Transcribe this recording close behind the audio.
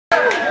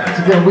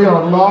Again, we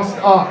are Lost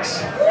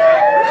Ox. It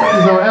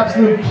is our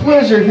absolute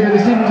pleasure here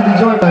this evening to be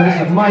joined by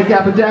Mr. Mike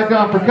Apodaca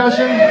on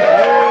percussion,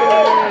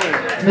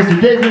 Mr.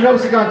 Dave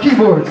Nosik on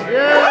keyboards.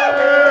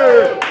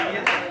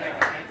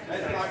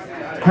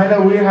 I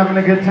know we're having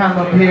a good time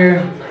up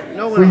here.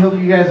 We hope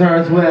you guys are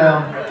as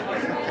well.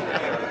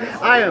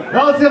 I am.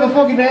 Now let's have a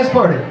funky dance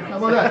party. How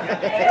about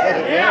that?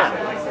 Yeah.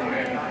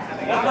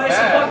 We'll play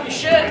some funky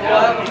shit. We'll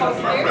have a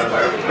funky dance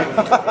party.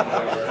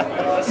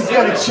 He's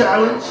got a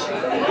challenge.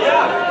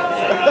 Yeah.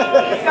 You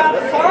got the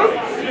funk?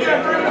 You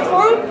gonna bring the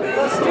funk?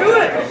 Let's do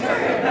it.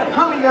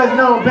 How many of you guys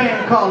know a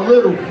band called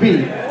Little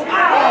Feat? Oh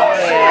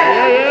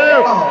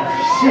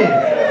shit.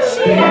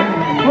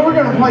 Well, we're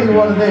gonna play you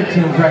one of their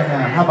tunes right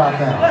now. How about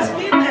that? Let's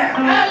get that.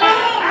 Oh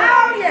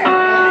yeah.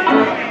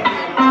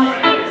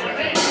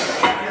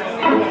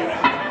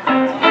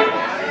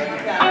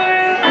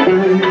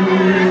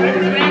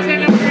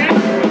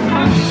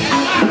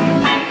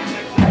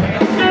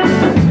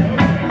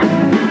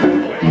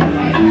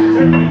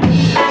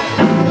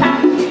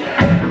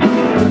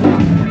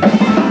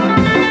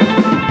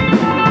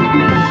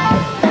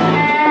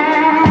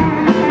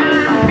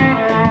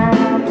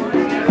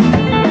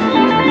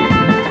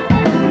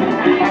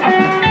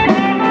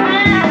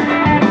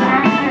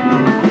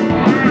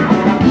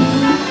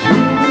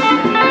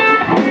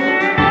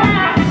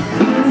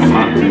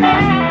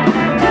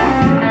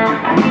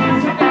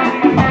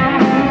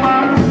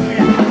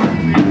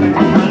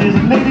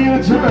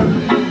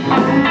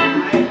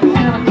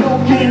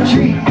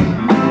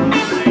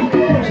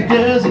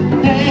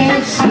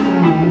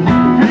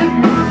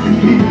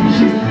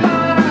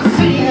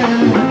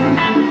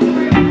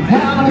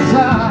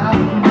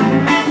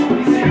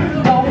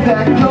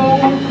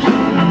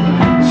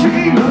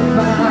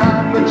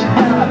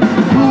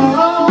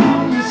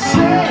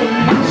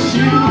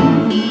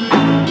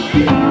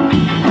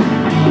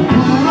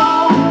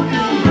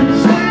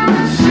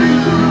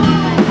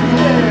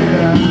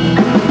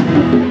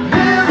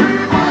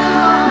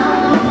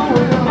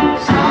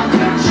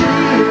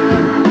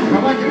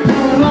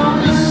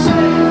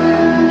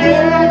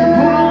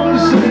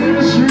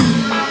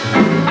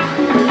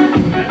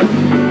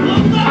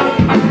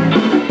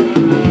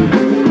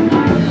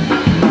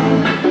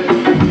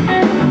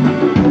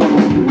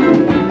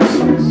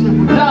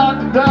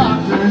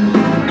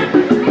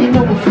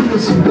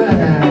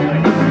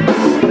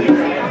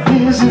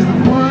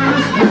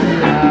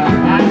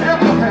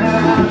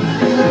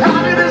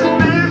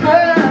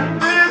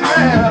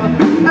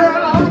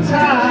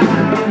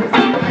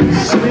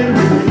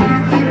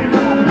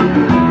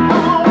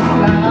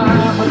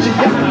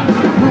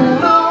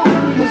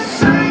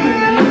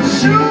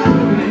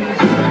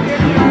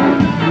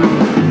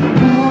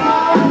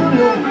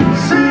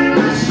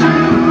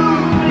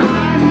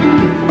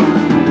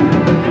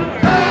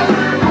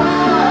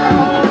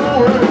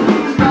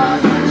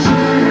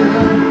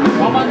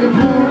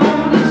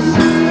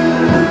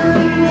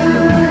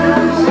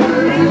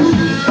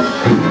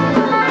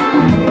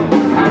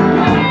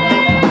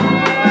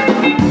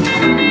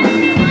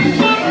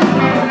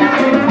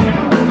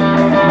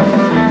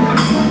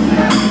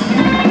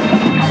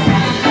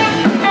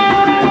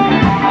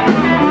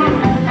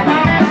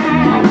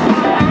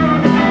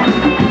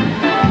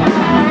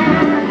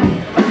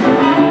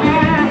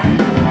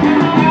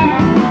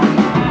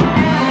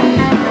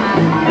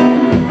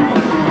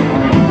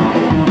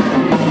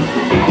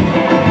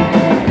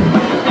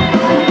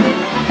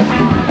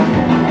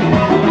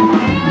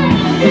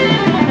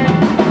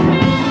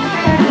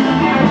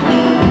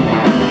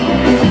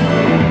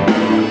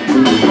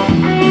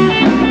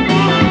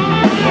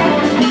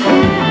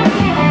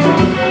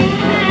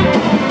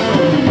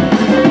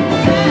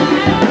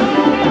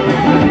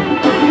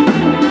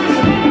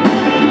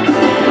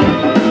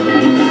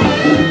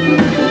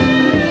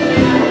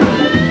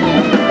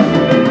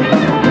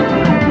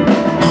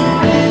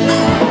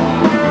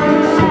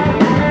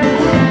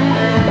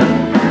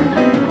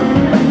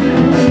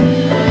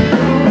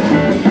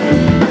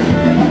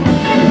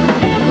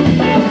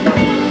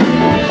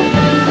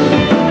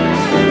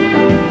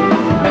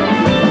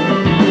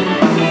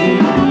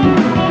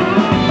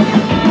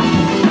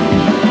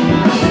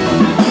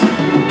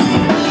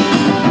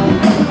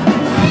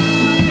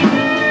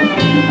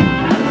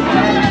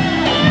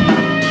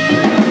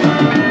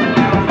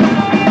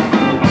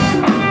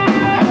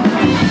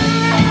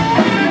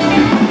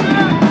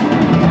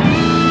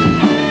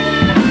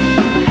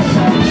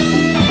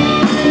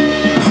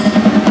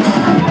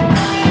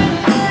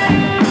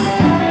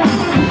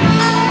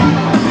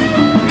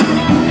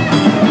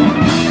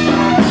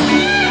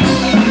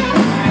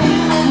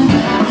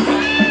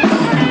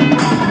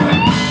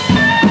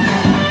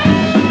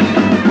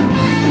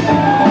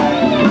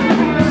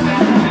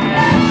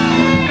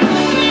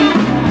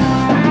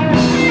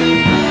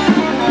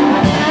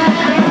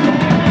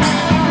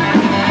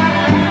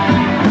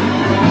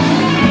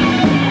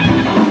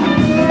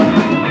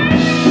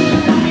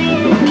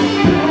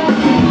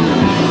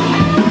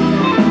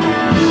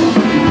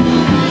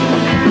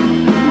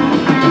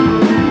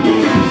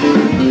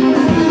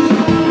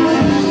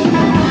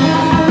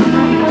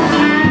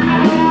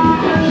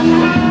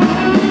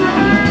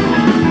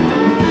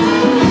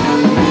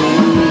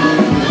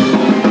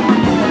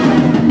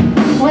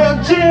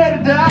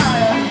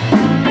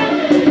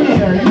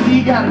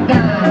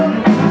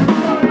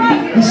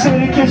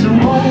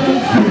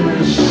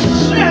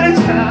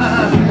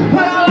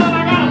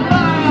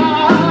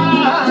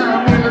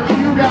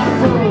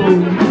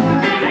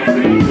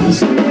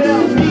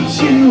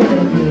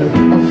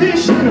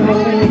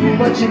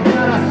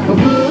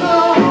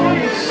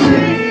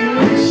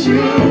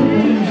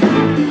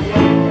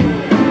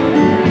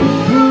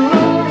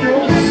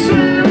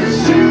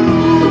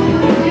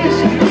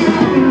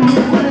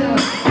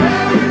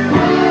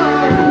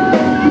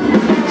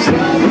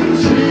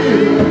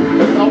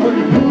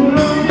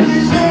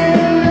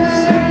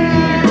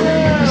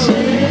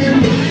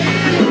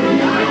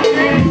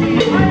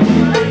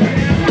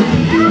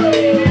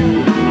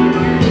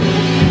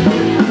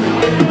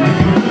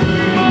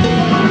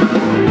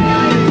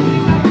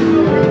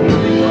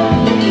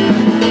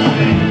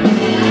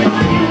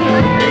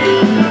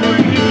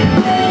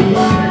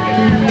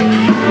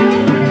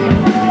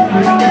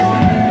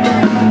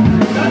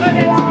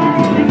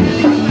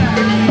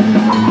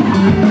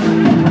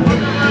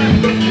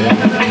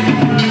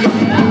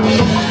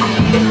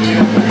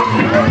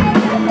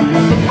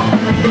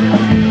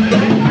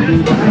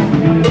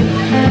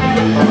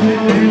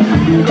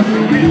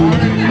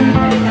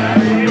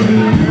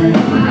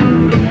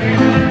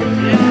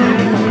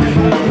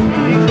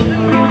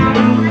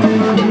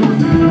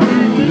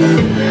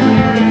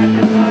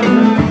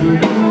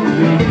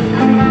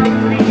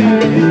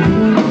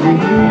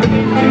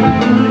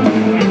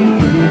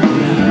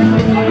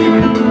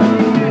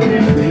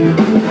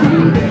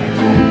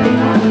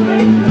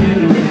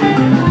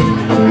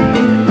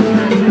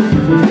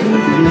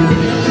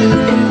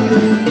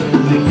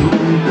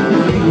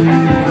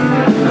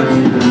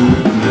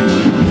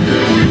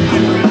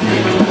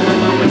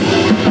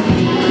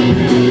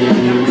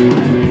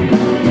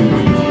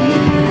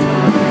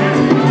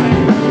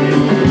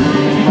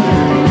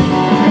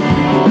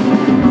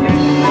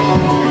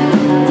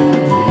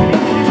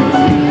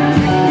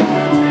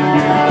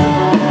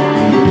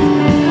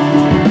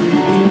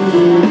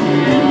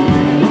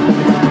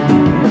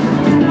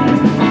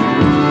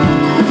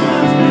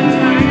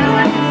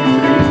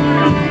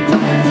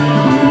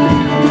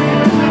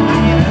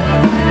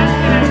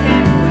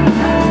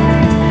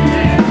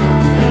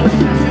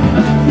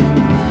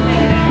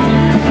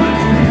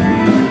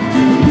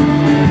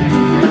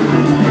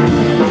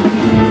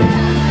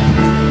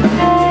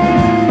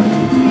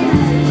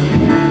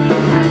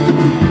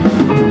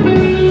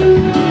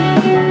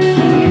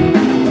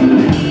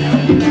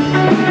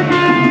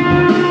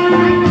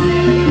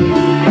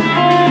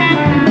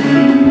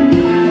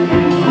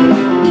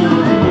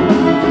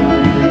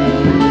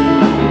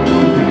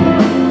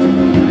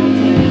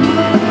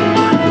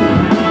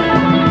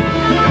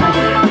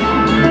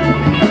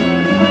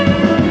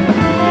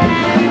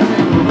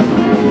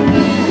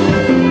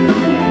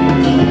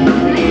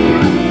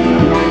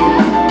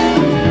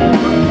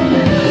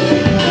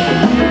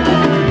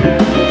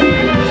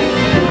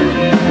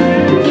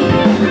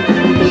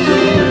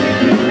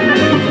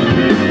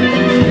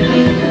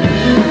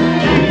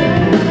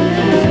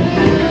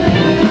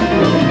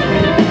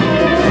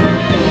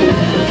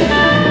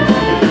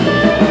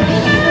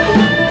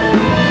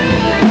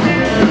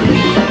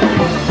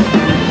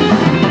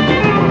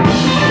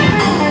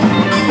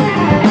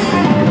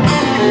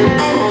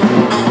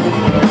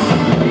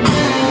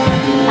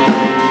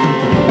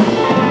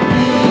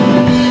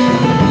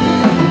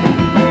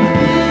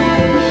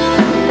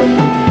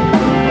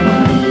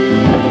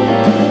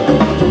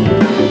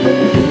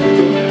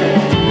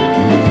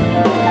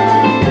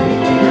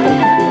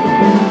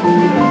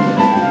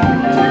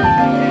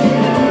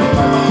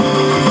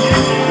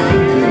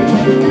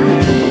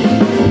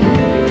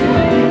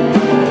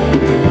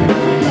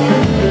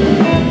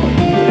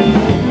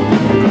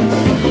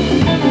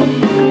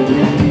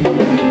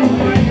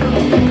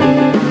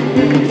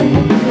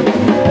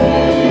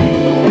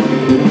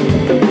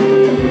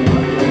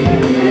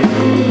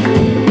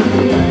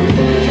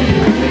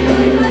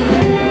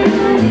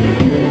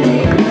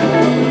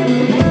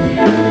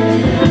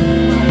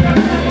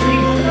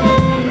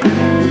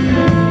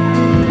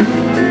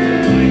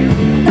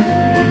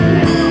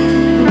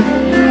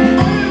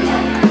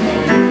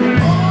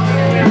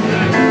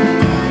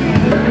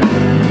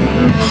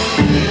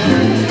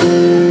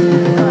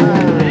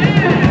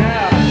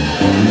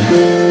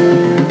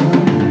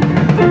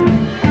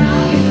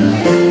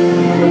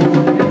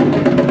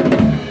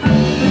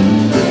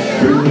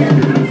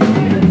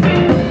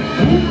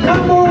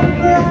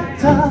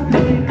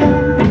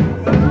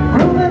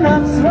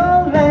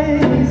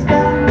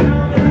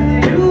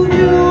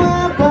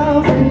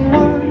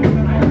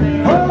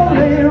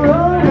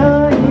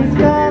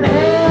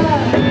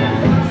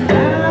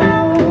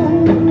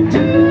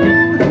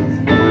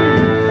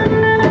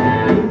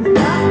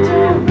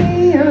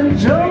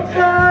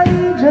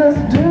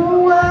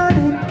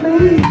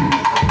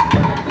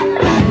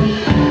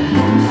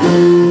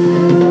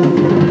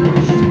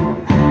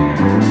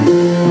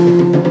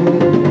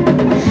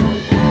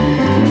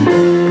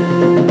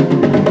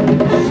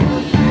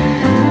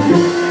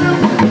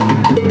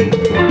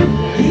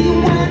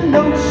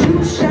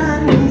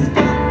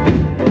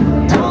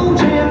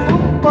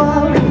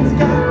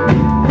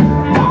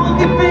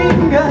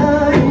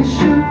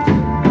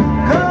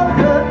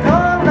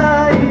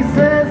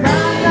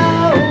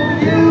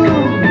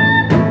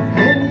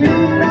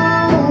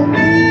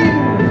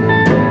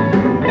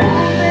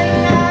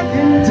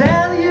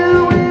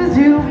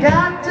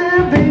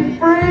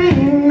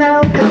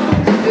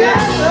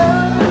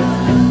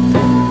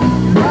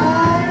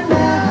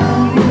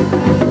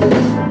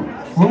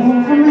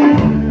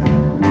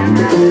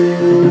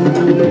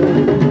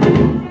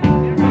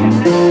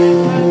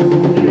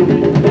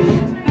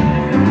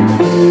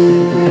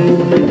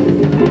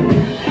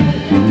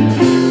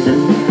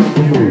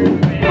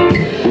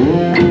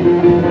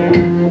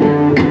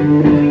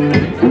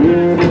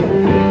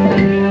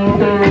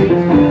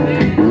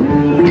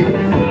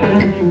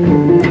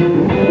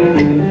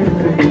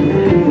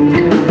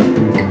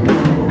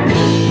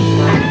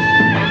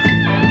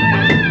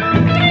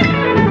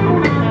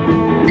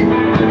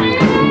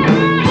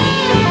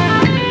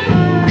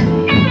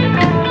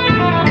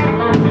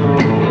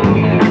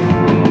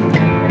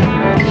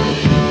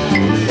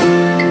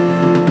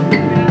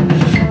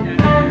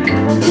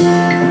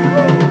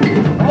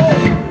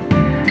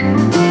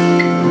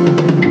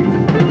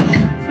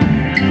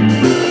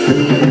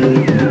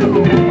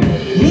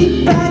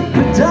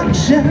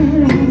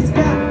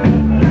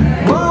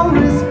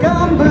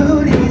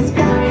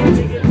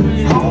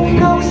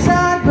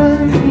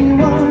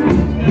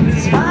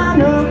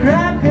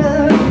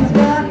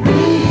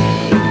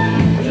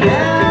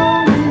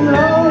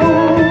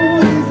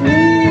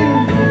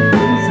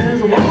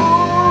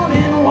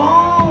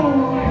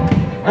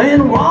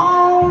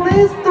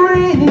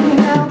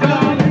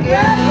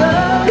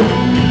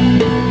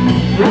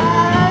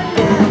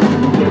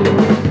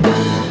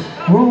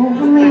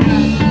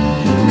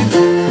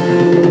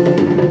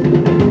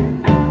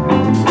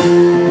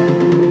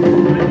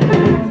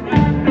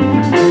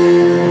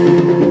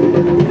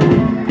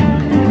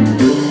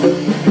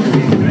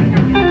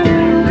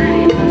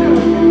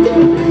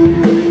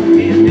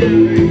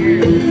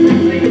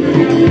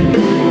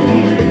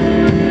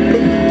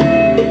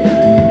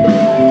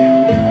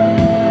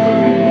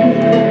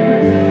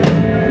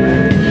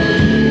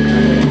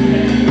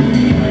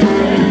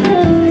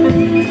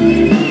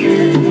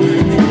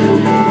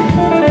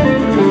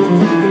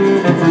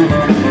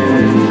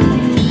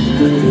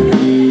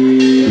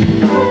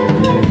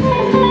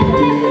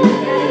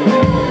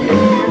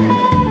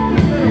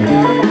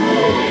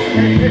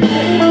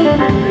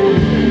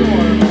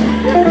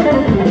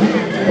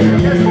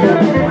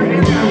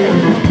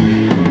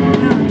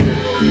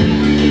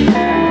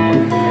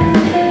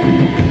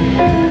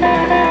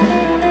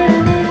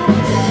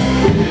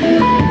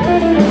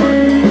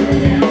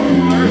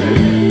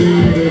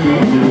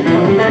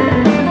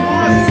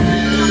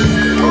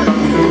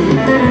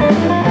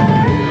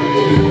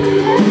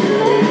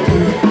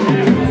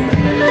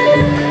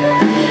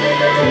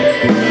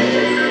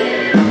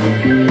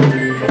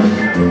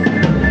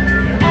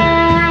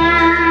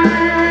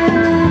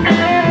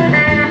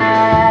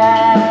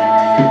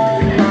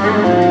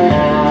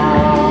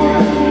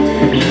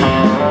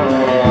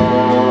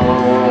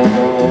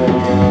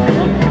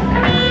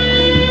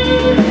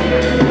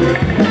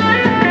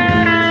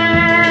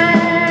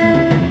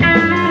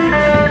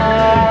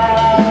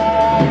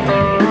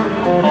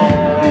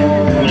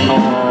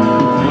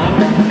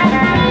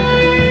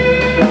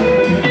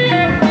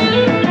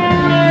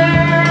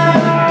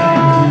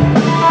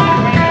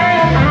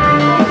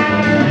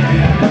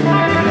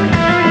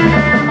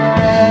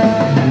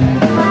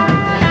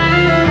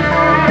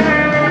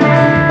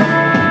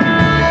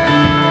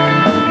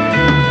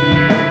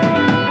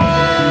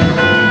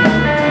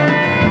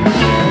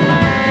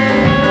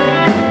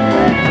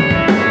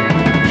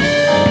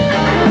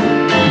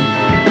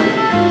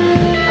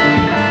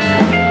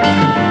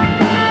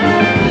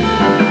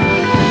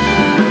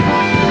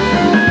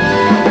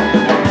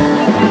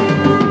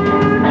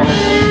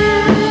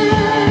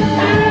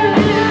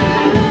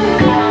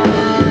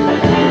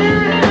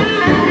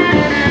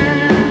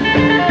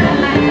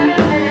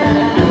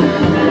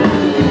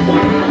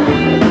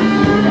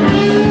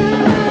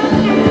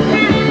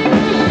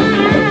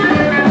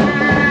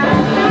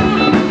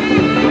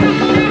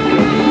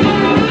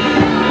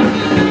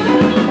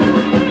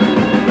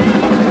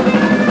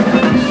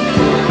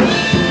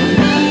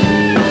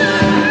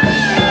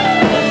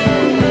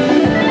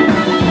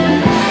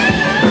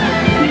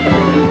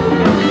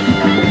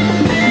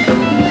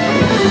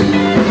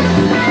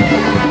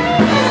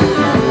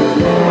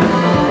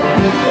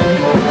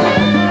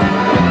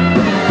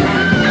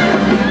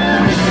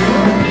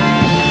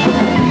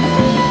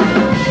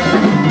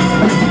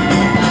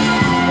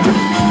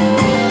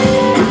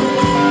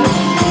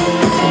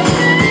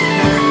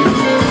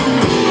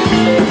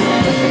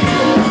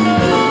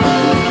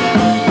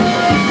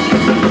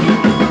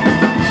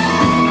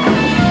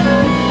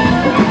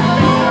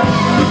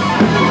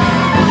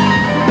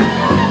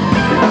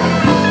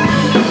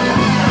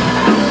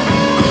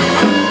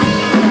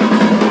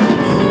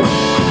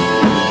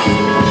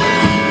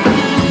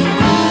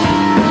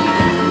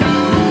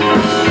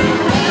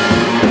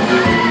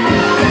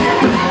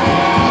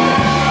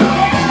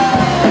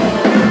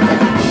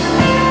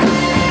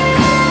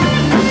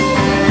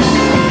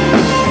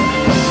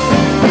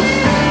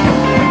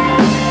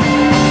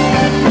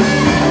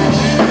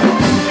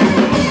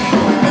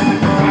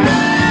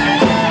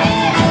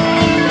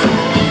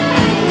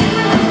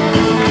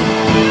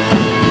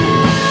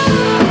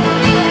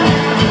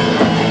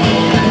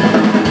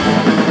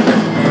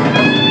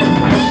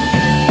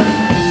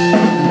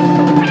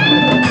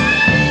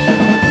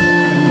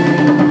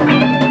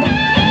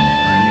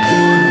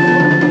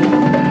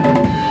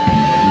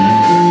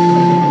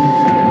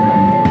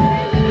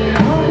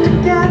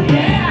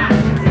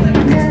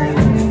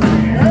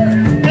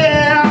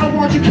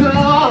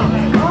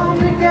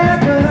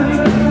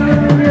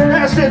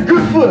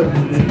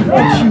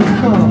 won't you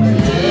come?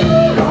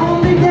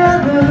 Come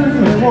together.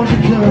 Won't you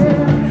come?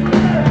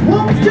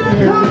 Won't you come?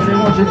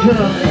 Won't you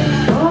come?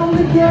 Come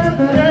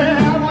together.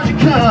 Yeah, won't you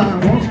come?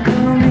 Won't you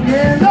come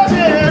together? Let's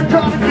get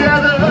come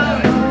together.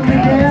 Come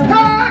together.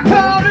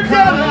 Come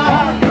together.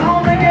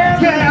 Come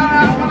together.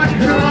 Yeah, won't you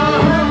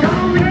come?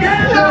 Come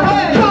together.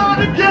 Come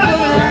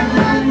together.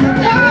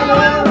 Yeah,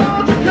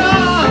 won't you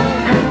come?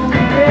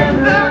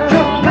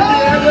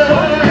 Come together.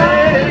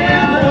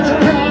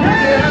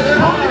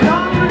 Won't you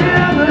come together? Come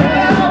together.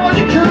 Yeah, won't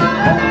you come?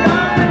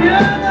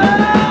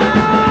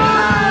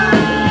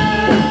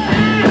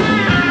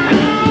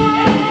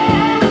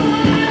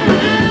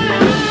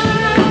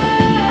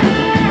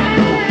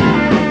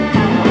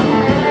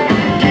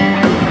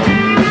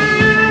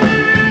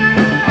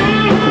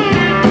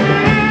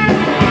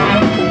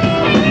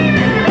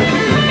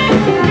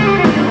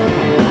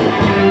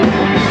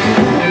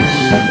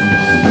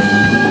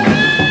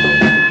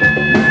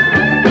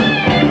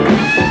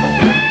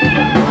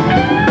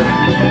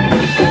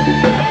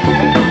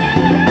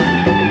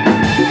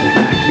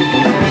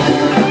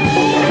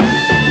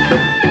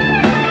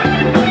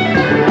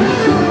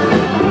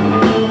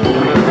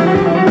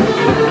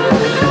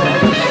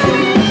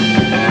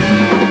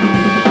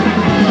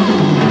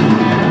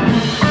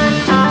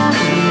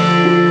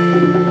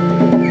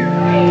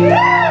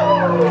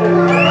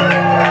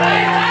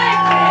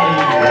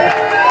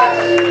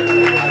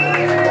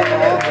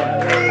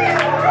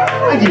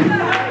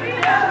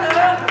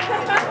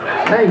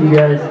 Thank you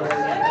guys.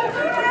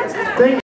 Thank you.